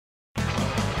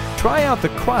Try out the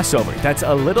crossover that's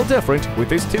a little different with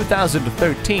this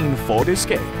 2013 Ford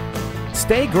Escape.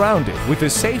 Stay grounded with the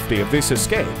safety of this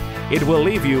Escape. It will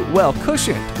leave you well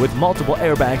cushioned with multiple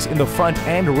airbags in the front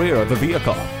and rear of the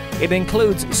vehicle. It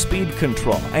includes speed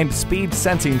control and speed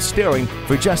sensing steering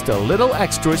for just a little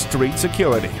extra street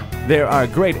security. There are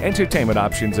great entertainment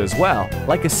options as well,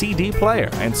 like a CD player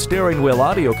and steering wheel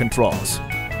audio controls.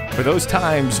 For those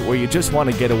times where you just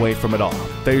want to get away from it all,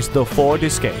 there's the Ford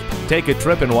Escape. Take a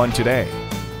trip in one today.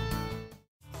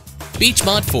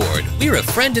 Beechmont Ford, we're a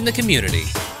friend in the community.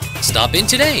 Stop in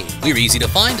today. We're easy to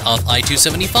find off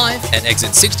I-275 at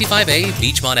exit 65A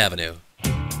Beechmont Avenue.